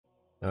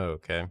Oh,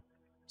 okay.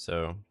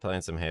 So,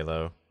 playing some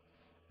Halo,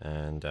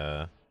 and,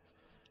 I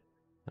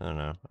don't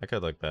know. I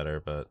could look better,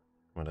 but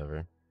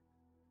whatever.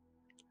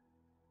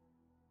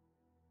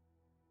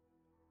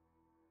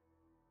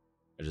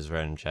 I just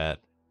read in chat,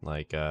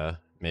 like,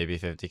 maybe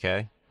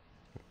 50K?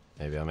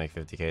 Maybe I'll make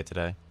 50K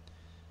today.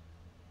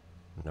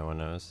 No one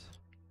knows.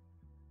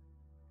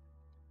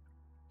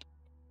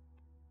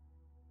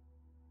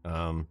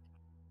 Um,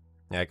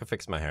 yeah, I could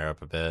fix my hair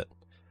up a bit,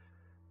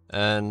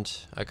 and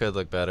I could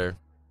look better.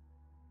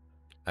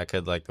 I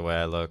could like the way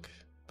I look,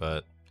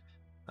 but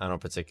I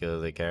don't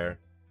particularly care.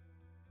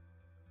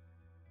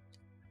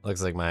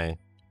 Looks like my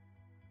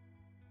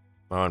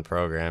own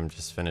program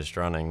just finished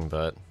running,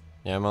 but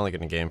yeah, I'm only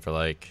gonna game for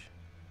like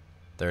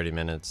 30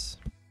 minutes.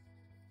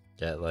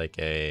 Get like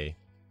a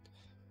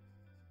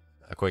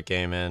quick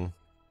game in.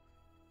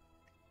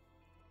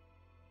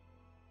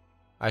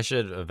 I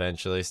should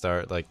eventually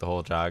start like the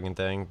whole jogging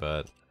thing,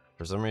 but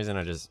for some reason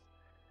I just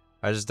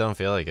don't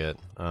feel like it.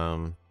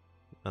 I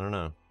don't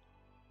know.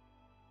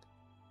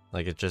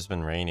 Like it's just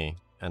been rainy,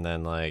 and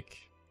then like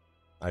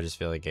I just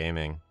feel like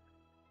gaming.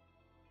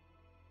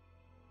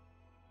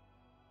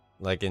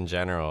 Like in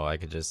general, I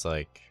could just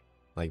like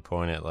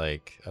point at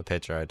like a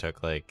picture I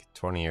took like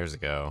 20 years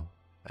ago,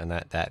 and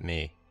that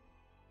me.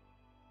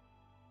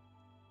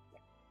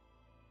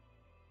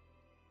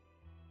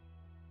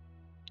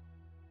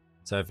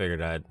 So I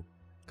figured I'd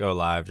go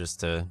live just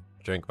to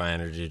drink my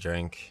energy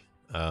drink.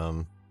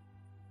 The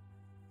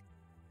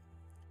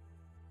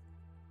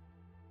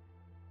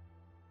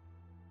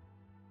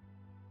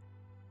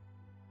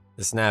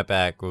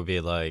snapback will be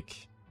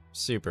like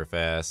super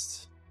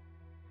fast.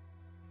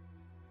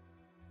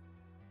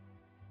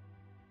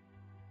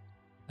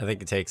 I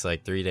think it takes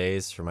like 3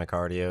 days for my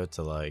cardio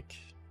to like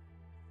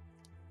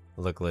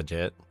look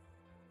legit.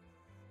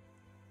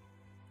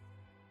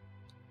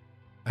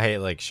 I hate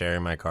like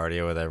sharing my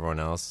cardio with everyone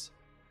else.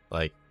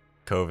 Like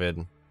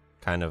COVID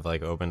kind of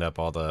like opened up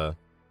all the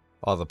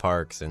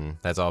parks, and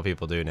that's all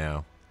people do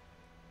now.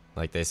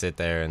 Like they sit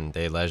there and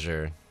they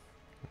leisure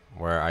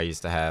where I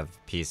used to have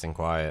peace and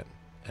quiet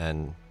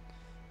and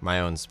my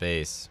own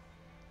space.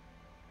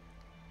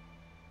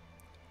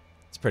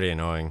 It's pretty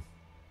annoying.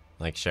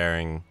 Like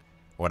sharing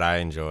what I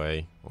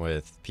enjoy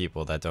with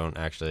people that don't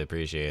actually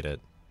appreciate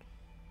it.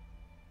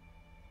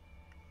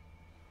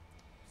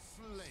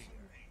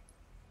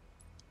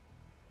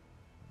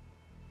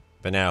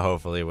 But now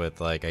hopefully with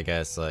like I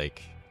guess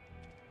like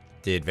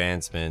the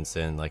advancements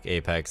in like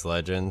Apex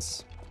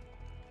Legends,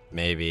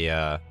 maybe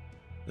the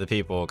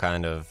people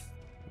kind of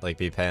like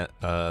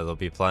they'll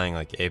be playing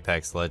like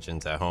Apex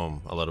Legends at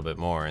home a little bit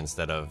more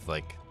instead of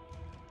like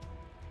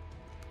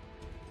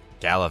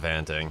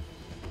gallivanting.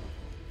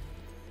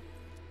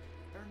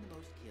 Earn the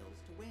most kills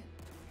to win.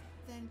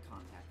 Then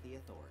contact the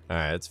authorities.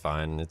 Alright, it's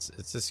fine.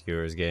 It's a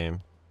skewers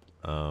game.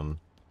 Um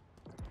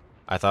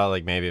I thought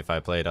like maybe if I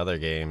played other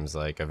games,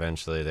 like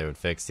eventually they would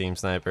fix team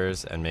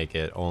snipers and make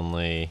it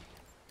only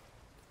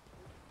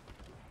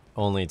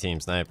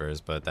team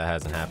snipers, but that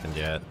hasn't happened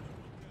yet.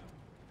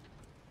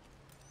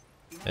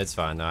 It's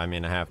fine though. I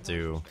mean, I have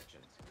to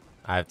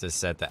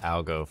set the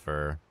algo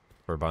for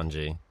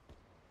Bungie.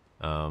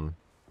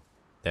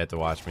 They have to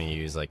watch me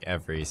use like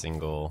every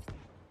single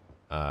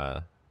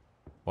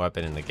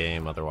weapon in the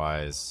game,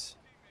 otherwise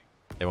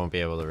they won't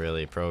be able to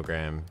really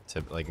program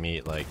to like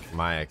meet like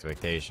my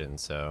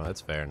expectations. So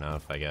that's fair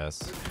enough, I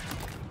guess.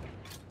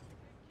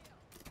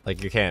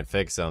 Like you can't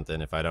fix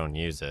something if I don't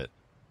use it.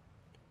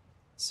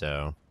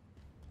 So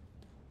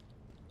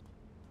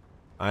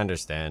I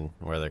understand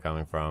where they're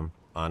coming from,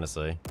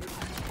 honestly.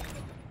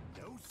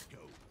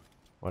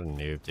 What a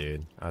noob,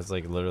 dude. I was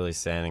like literally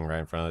standing right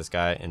in front of this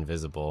guy,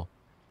 invisible,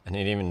 and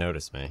he didn't even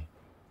notice me.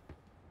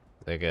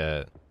 Like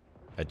a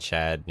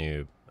Chad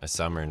noob, a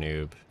summer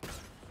noob.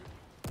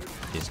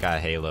 He's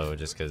got Halo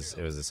just because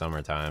it was the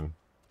summertime.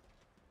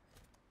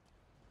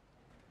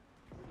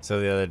 So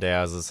the other day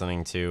I was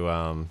listening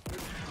to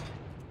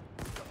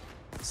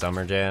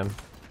Summer Jam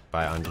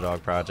by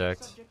Underdog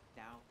Project,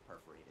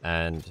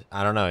 and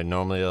I don't know,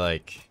 normally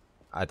like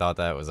I thought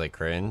that was like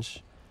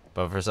cringe,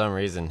 but for some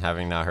reason,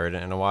 having not heard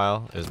it in a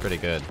while, it was pretty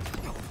good.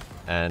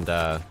 And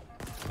like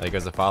it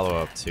was a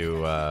follow-up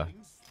to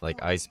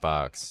like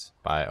Icebox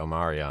by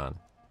Omarion.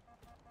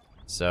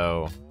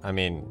 So I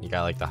mean, you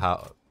got like the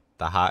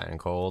hot and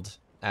cold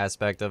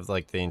aspect of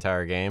like the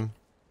entire game,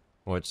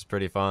 which is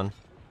pretty fun.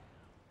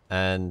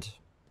 And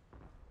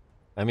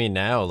I mean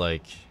now,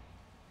 like,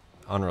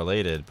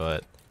 unrelated,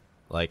 but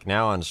like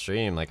now on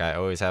stream, like I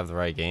always have the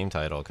right game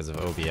title because of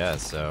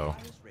OBS, so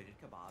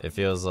it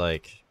feels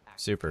like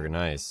super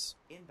nice.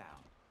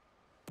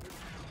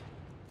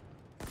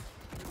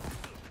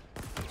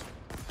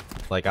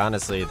 Like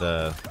honestly,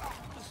 the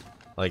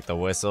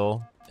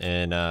whistle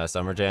in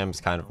Summer Jam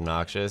is kind of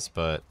obnoxious,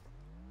 but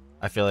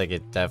I feel like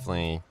it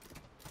definitely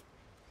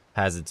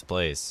has its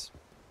place.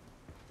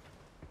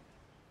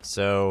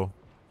 So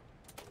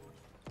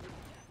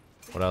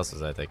what else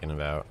was I thinking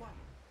about?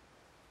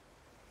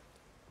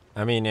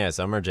 I mean, yeah,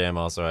 Summer Jam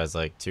also has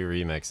like 2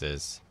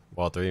 remixes.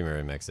 Well, 3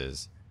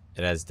 remixes.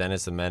 It has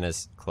Dennis the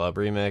Menace Club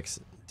Remix,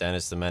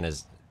 Dennis the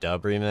Menace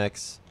Dub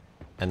Remix,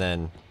 and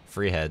then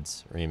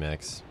Freeheads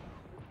Remix.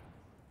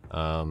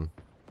 I'm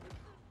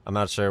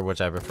not sure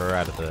which I prefer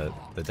out of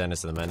the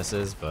Dennis and the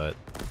Menaces, but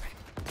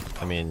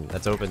I mean,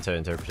 that's open to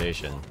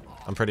interpretation.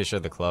 I'm pretty sure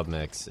the club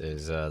mix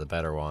is the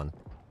better one,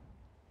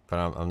 but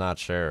I'm not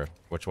sure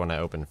which one I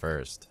opened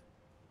first.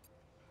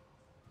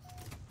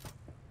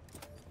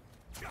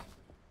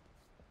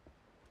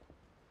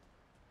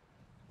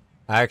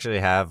 I actually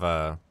have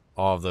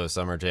all of those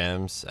summer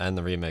jams and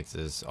the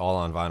remixes all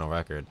on vinyl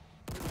record,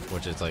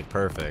 which is like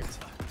perfect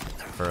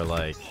for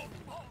like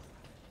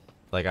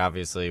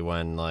obviously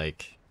when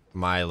like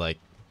my like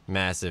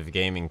massive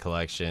gaming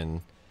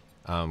collection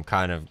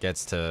kind of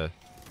gets to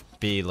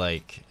be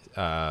like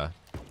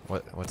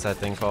what's that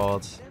thing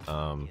called,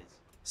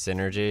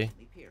 synergy.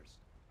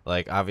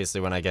 Like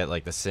obviously when I get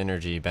like the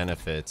synergy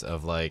benefits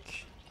of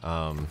like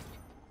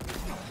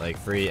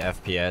free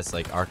FPS,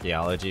 like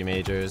archaeology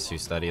majors who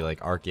study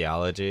like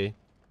archaeology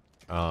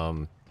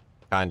kind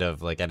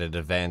of like at an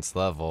advanced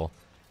level,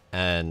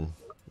 and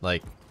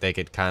like they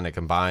could kind of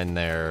combine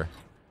their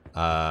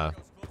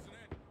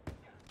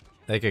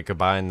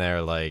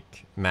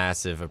like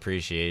massive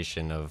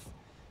appreciation of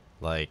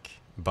like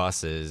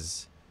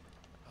buses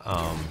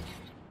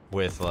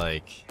with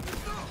like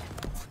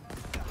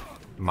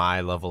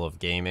my level of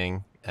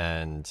gaming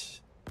and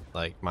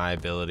like my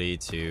ability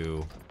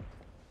to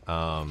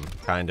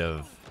kind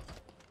of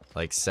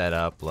like set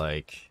up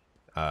like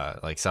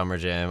Summer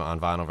Jam on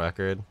vinyl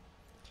record,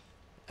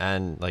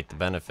 and like the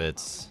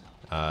benefits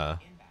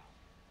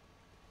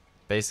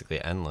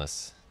basically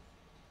endless.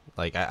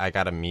 Like I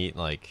gotta meet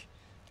like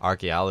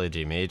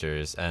archaeology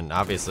majors, and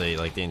obviously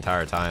like the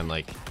entire time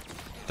like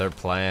their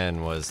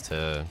plan was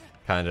to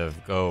kind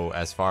of go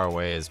as far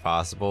away as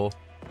possible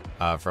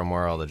from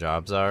where all the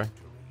jobs are,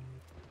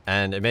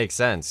 and it makes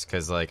sense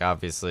because like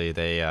obviously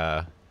they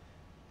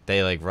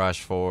like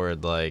rush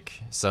forward like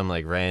some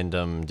like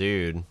random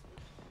dude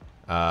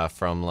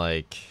from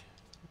like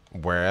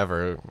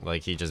wherever,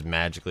 like he just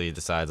magically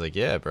decides like,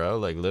 yeah bro,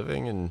 like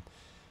living in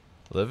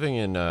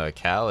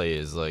Cali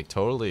is like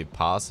totally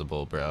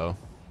possible, bro.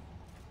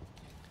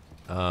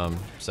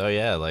 So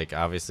yeah, like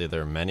obviously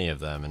there are many of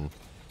them, and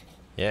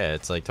yeah,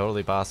 it's like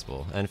totally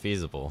possible and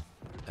feasible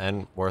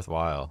and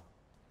worthwhile,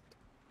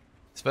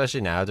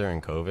 especially now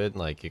during COVID.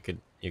 Like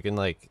you can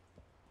like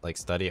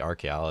study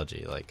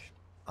archaeology like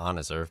on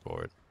a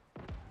surfboard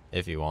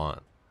if you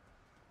want.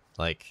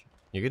 Like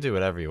you could do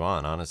whatever you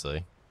want,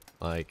 honestly.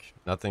 Like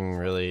nothing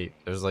really,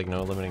 there's like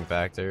no limiting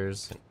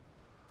factors,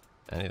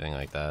 anything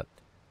like that.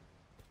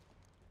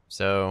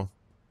 So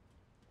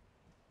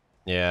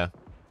yeah,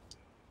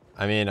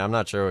 I mean, I'm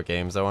not sure what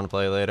games I want to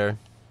play later.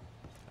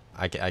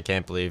 I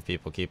can't believe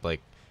people keep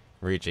like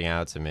reaching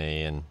out to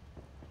me and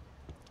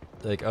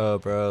like, oh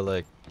bro,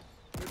 like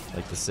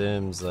The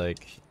Sims,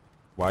 like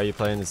why are you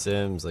playing The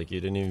Sims, like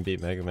you didn't even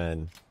beat Mega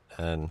Man.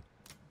 And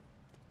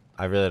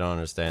I really don't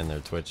understand their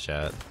Twitch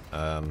chat.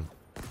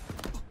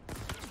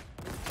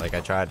 Like I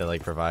tried to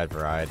like provide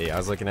variety. I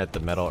was looking at the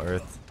Metal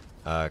Earth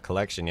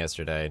collection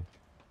yesterday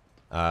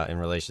in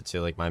relation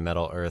to like my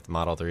Metal Earth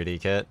Model 3D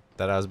kit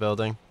that I was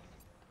building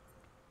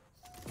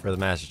for the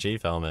Master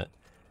Chief helmet.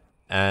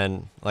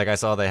 And like I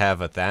saw they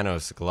have a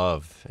Thanos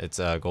glove. It's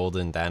a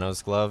golden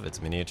Thanos glove.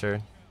 It's miniature.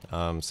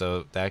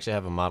 So they actually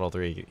have a Model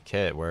 3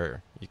 kit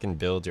where you can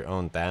build your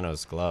own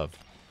Thanos glove,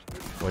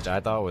 which I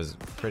thought was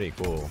pretty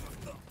cool.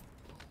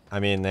 I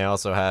mean, they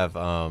also have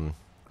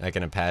like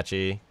an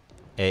Apache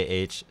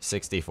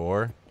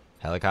AH-64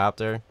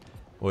 helicopter,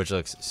 which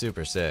looks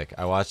super sick.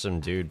 I watched some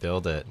dude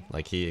build it.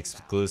 Like he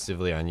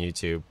exclusively on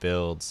YouTube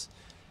builds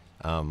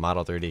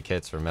Model 3D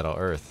kits for Metal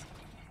Earth,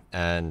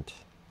 and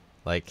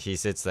like he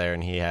sits there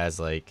and he has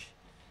like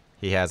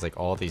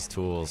all these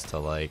tools to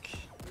like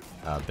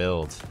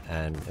build,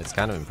 and it's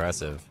kind of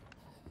impressive.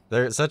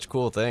 They're such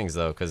cool things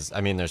though, because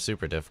I mean they're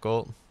super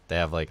difficult. They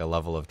have like a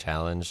level of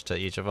challenge to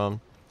each of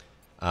them.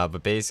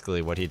 But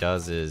basically what he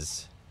does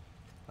is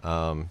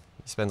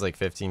he spends like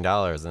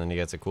 $15 and then he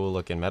gets a cool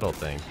looking metal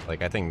thing.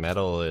 Like I think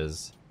metal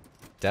is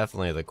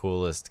definitely the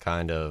coolest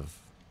kind of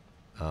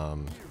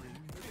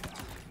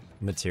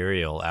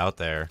material out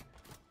there.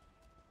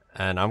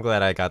 And I'm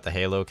glad I got the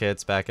Halo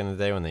kits back in the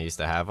day when they used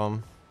to have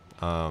them.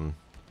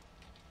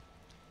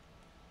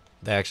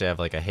 They actually have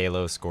like a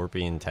Halo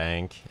Scorpion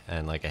tank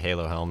and like a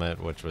Halo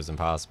helmet, which was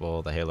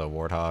impossible. The Halo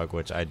Warthog,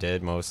 which I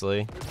did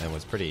mostly and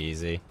was pretty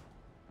easy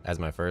as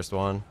my first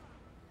one.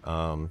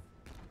 And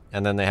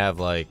then they have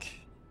like,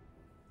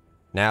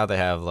 now they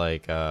have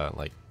like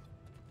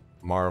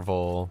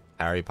Marvel,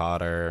 Harry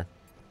Potter,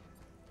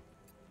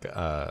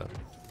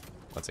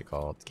 what's it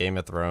called? Game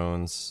of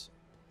Thrones.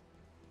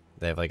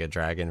 They have like a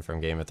dragon from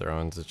Game of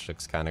Thrones, which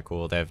looks kind of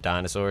cool. They have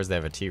dinosaurs. They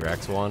have a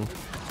T-Rex one.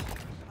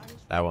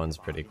 That one's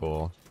pretty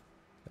cool.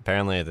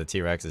 Apparently the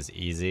T-Rex is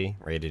easy,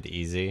 rated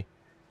easy.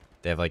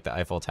 They have like the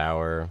Eiffel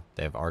Tower.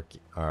 They have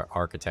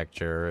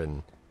architecture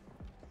and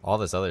all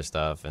this other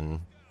stuff,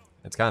 and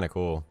it's kind of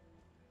cool.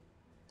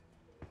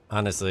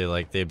 honestly,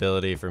 like the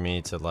ability for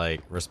me to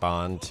like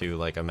respond to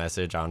like a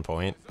message on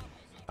point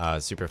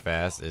super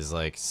fast is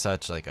like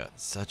such a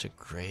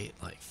great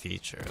like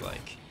feature.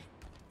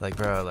 Like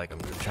bro, like I'm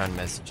trying to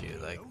message you,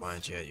 like why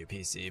aren't you at your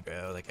PC,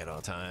 bro, like at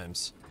all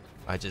times.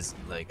 I just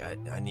like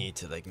I need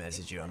to like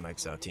message you on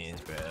Microsoft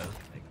Teams, bro.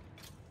 Like,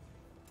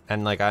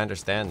 and like I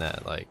understand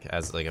that like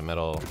as like a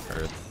Middle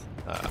Earth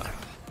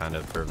kind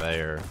of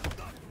purveyor.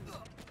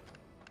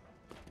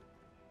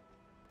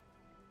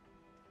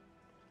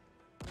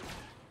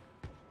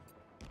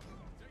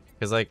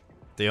 Because like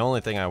the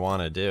only thing I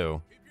want to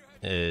do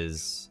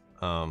is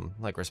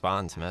like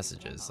respond to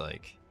messages,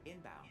 like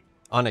Inbound.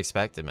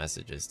 unexpected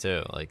messages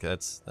too. Like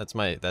that's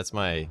my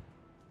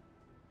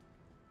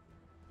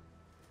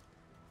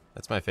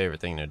favorite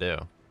thing to do.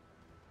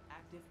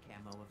 Active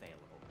camo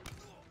available.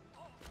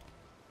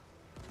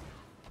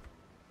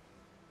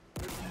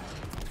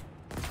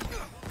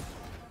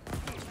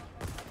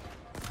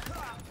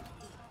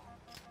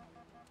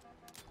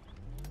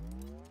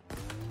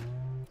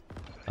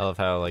 I love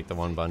how like the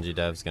one Bungie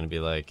dev's gonna be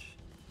like,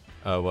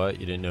 oh what?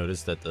 You didn't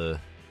notice that the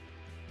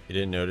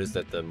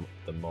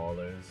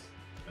maulers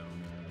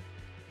don't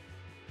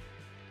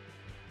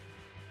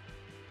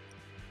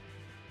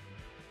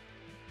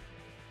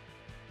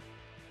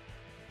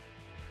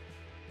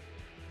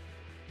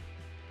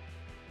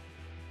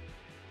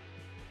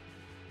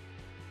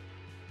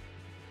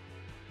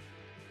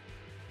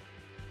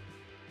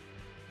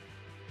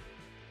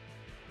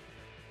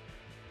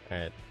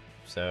Alright,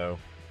 so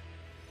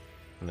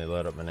let me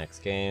load up my next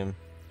game.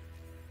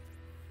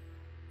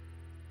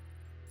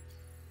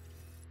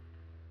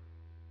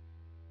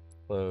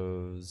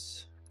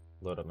 Close.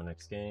 Load up my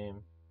next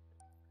game.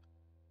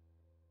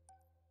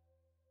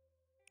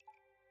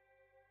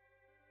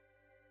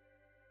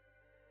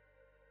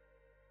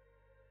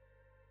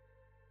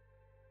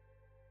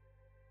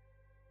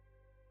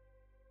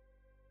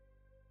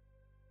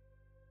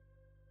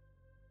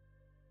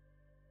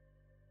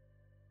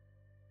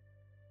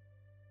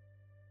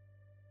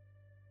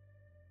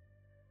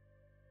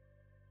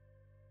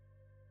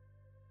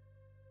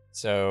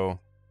 So,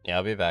 yeah,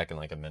 I'll be back in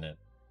like a minute.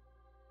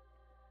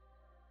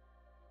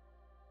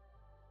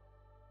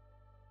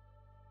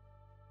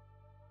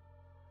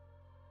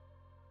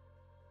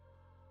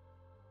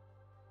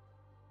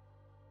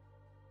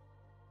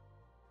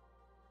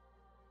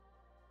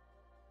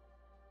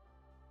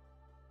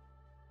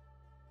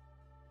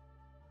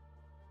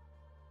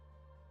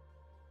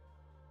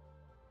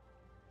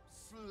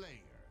 Slayer.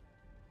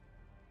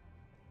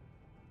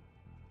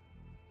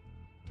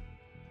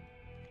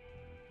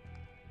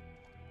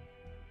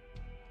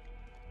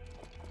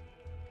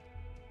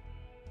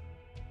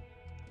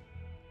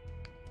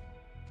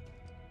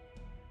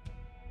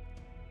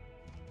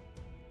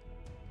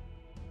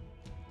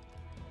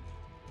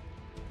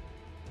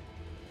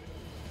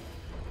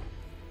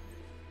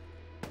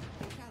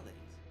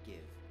 Fatalities give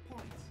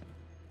points.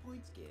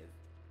 Points give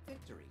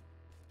victory.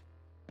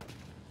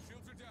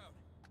 Shields are down.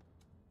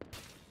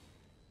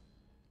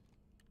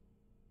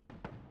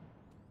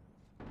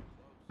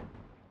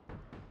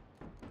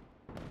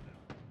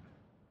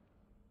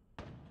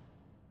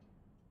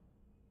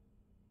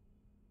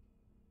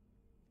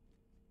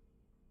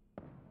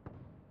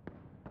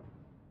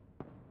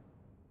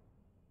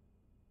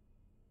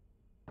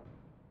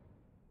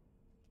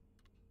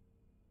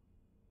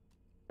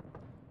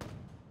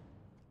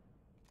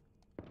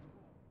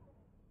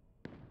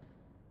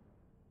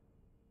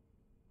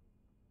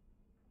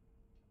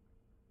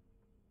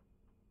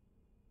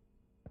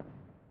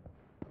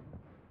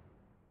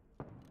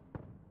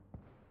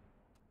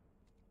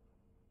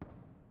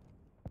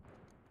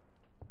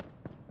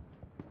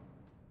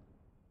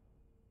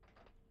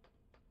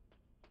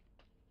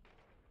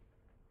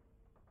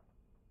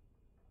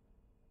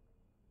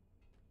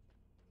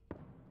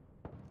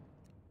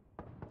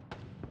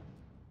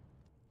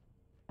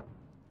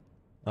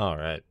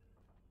 Alright.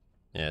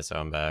 Yeah, so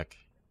I'm back.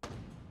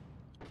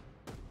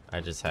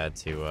 I just had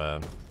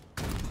to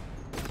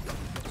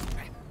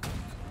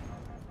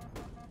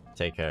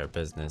take care of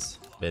business.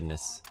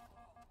 There's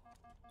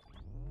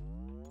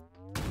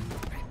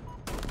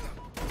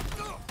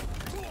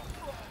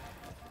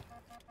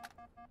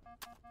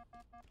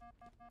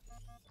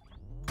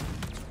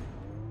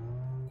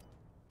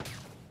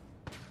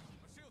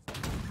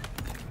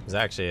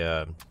actually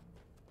a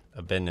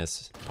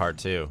business part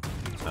 2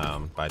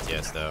 by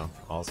Tiesto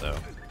also,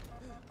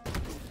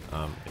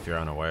 if you're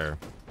unaware.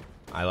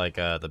 I like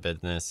the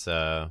business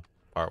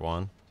part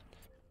 1.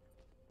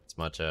 It's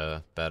much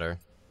better.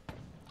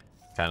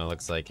 Kind of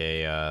looks like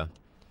a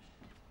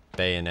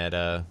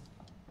Bayonetta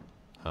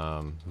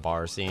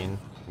bar scene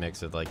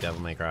mixed with like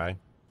Devil May Cry,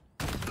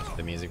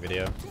 the music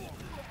video.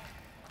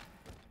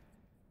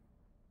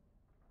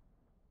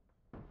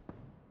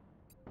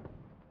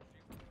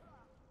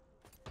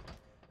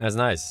 That's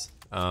nice.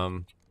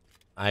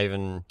 I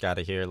even got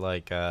to hear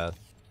like Active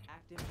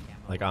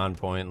camo. on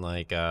point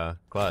like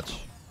clutch,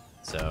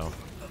 so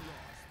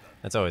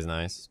that's always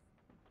nice,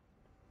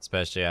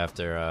 especially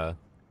after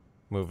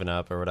moving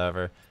up or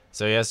whatever.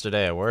 So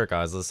yesterday at work,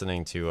 I was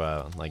listening to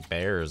like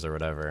bears or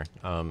whatever.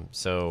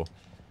 So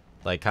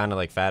like kind of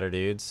like fatter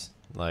dudes,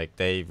 like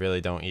they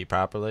really don't eat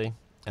properly,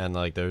 and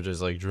like they're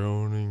just like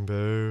droning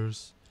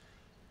bears,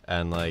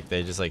 and like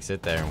they just like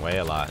sit there and weigh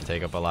a lot and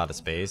take up a lot of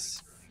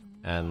space,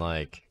 and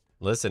like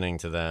listening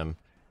to them,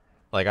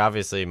 like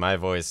obviously my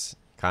voice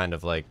kind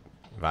of like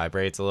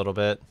vibrates a little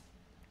bit,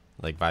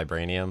 like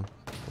vibranium,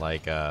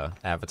 like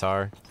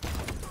Avatar,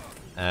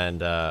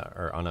 and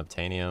or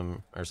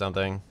unobtainium or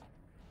something.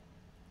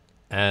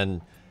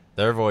 And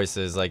their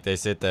voices, like they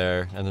sit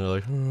there and they're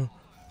like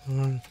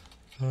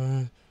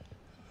and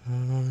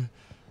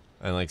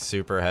like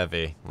super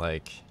heavy,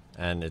 like,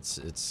 and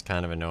it's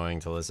kind of annoying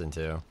to listen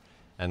to,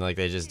 and like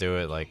they just do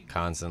it like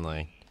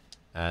constantly,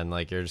 and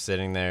like you're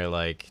sitting there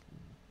like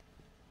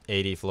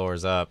 80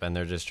 floors up and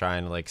they're just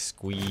trying to like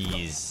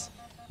squeeze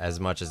as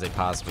much as they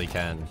possibly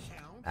can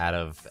out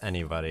of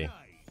anybody,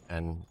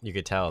 and you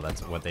could tell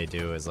that's what they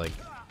do as like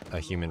a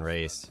human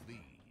race.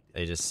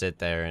 They just sit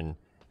there and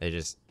they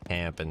just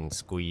camp and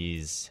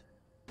squeeze.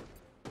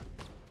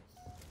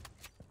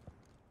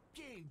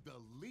 Gain the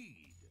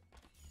lead.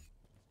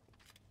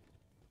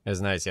 It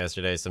was nice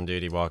yesterday. Some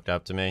dude, he walked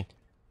up to me,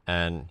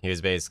 and he was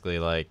basically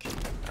like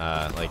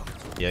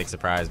he like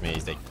surprised me.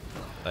 He's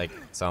like,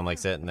 so I'm like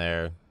sitting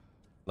there,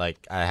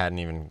 like I hadn't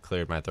even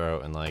cleared my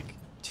throat in like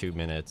 2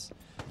 minutes,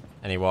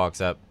 and he walks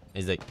up.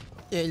 He's like,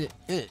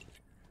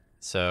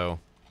 so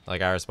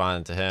like I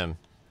responded to him,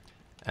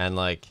 and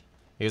like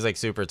he was like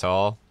super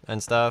tall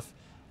and stuff.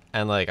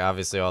 And like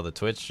obviously all the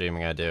Twitch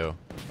streaming I do,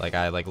 like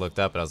I like looked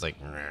up and I was like,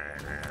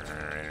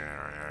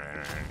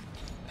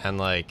 and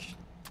like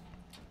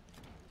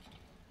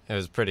it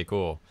was pretty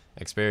cool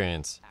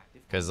experience,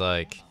 because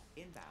like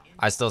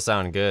I still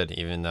sound good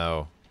even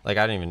though like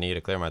I didn't even need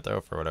to clear my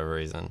throat for whatever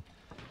reason.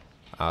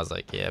 I was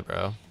like, yeah,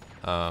 bro,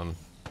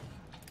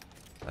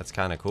 that's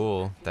kind of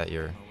cool that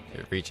you're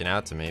reaching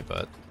out to me,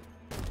 but,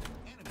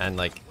 and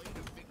like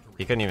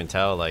he couldn't even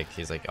tell, like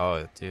he's like,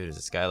 oh dude, is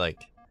this guy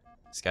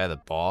the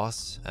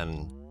boss?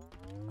 And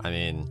I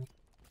mean,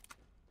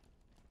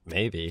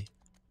 maybe.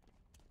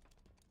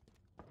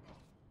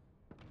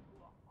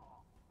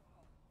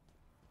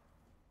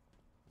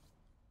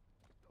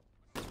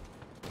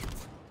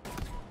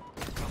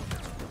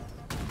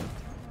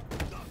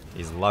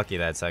 He's lucky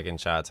that second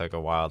shot took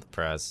a while to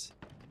press.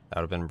 That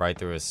would have been right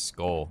through his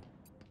skull.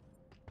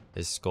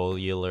 His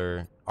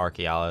scoliolar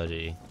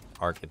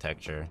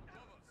architecture.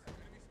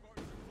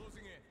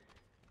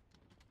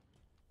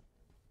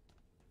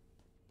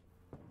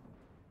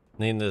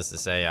 Needless to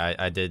say,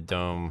 I did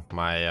dome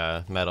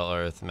my Metal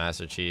Earth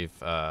Master Chief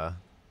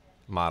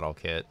model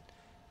kit,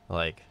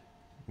 like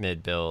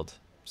mid-build,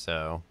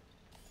 so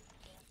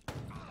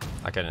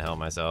I couldn't help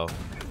myself.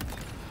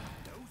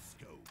 No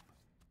scope.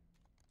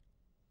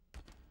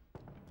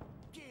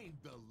 Gain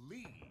the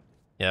lead.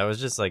 Yeah, it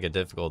was just like a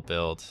difficult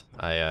build.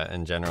 I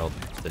in general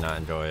did not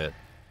enjoy it.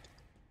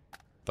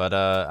 But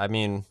I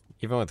mean,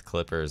 even with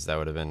clippers, that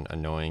would have been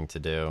annoying to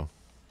do.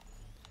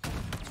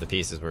 The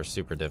pieces were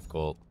super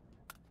difficult.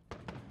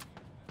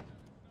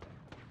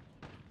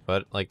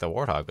 But like the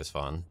Warthog was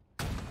fun.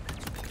 Gain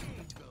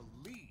the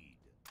lead.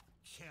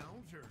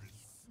 Counter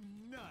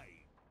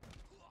snipe.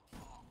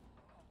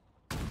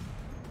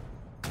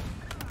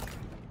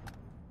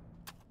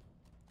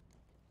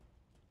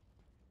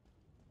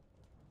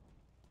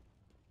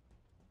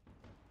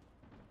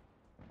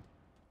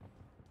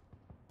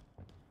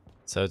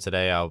 So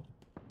today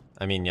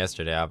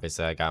yesterday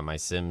obviously I got my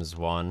Sims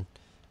 1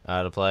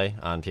 to play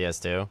on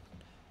PS2.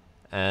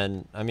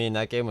 And I mean,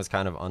 that game was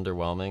kind of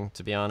underwhelming,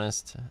 to be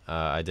honest.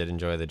 I did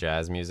enjoy the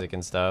jazz music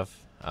and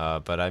stuff,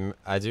 but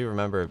I do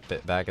remember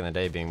back in the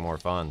day being more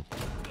fun.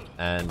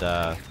 And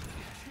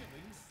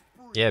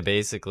yeah,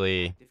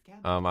 basically,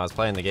 I was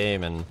playing the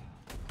game and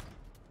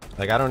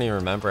like I don't even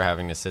remember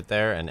having to sit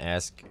there and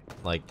ask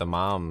like the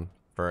mom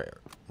for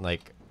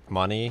like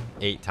money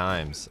 8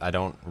 times. I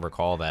don't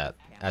recall that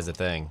as a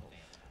thing,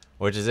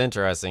 which is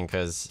interesting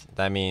because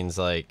that means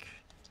like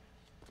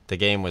the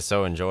game was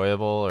so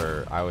enjoyable,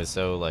 or I was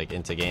so like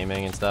into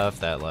gaming and stuff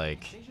that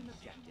like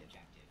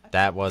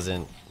that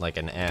wasn't like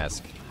an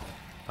ask.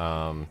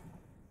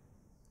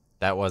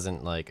 That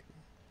wasn't like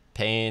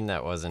pain,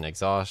 that wasn't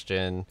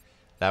exhaustion,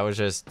 that was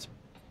just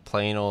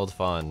plain old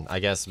fun. I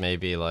guess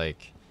maybe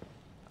like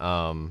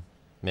the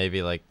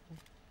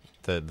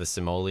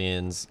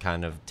simoleons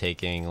kind of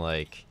taking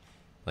like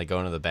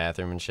going to the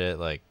bathroom and shit,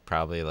 like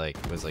probably like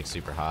was like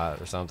super hot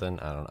or something.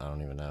 I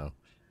don't even know.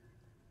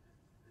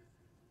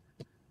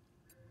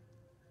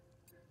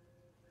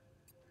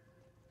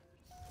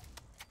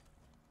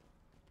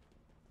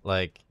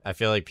 Like, I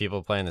feel like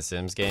people playing the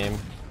Sims game,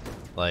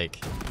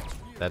 like,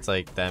 that's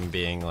like them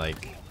being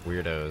like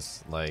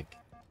weirdos. Like,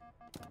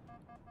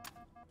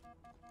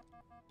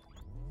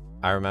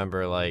 I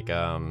remember like,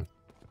 no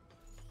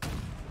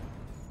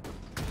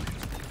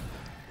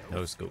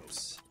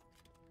scopes.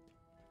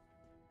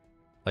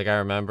 Like, I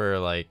remember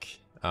like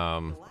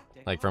from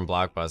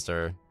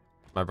Blockbuster,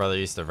 my brother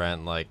used to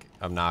rent like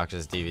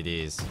obnoxious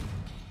DVDs,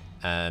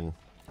 and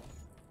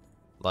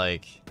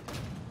like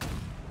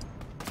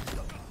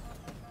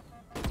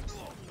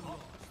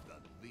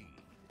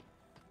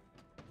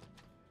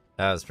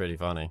That was pretty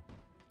funny.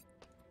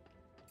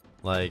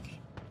 Like,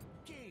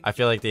 I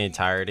feel like the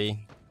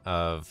entirety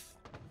of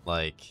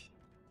like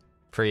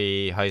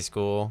pre-high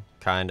school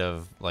kind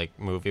of like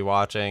movie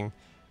watching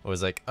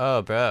was like,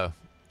 oh bro,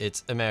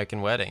 it's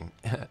American Wedding.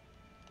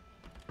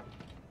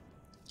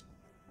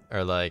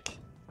 Or like,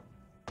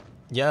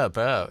 yeah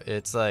bro,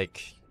 it's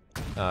like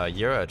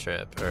Euro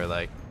Trip. Or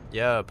like,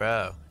 yo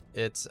bro,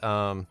 it's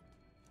not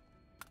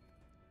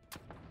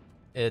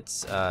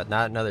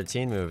another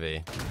teen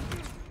movie.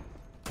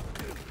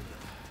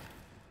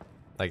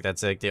 Like,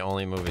 that's like the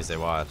only movies they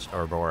watch.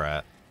 Or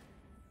Borat.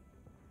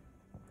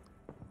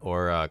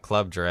 Or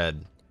Club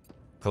Dread.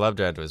 Club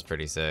Dread was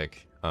pretty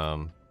sick.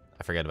 I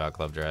forget about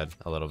Club Dread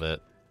a little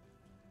bit.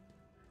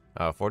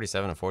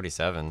 47 and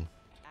 47.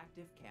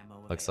 Active camo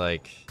Looks available.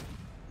 like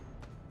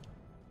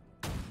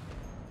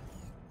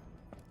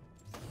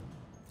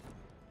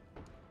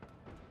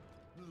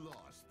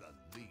Lost the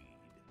lead.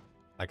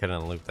 I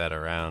couldn't loop that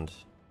around.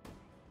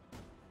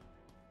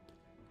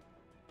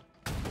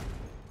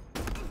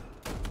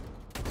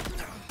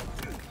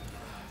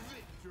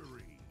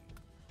 Victory.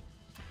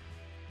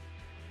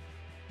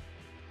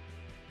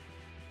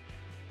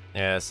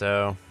 Yeah,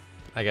 so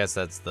I guess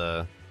that's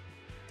the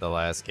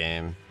last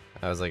game.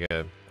 That was like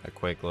a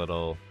quick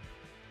little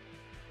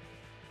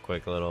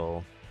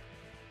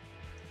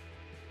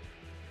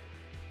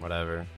whatever.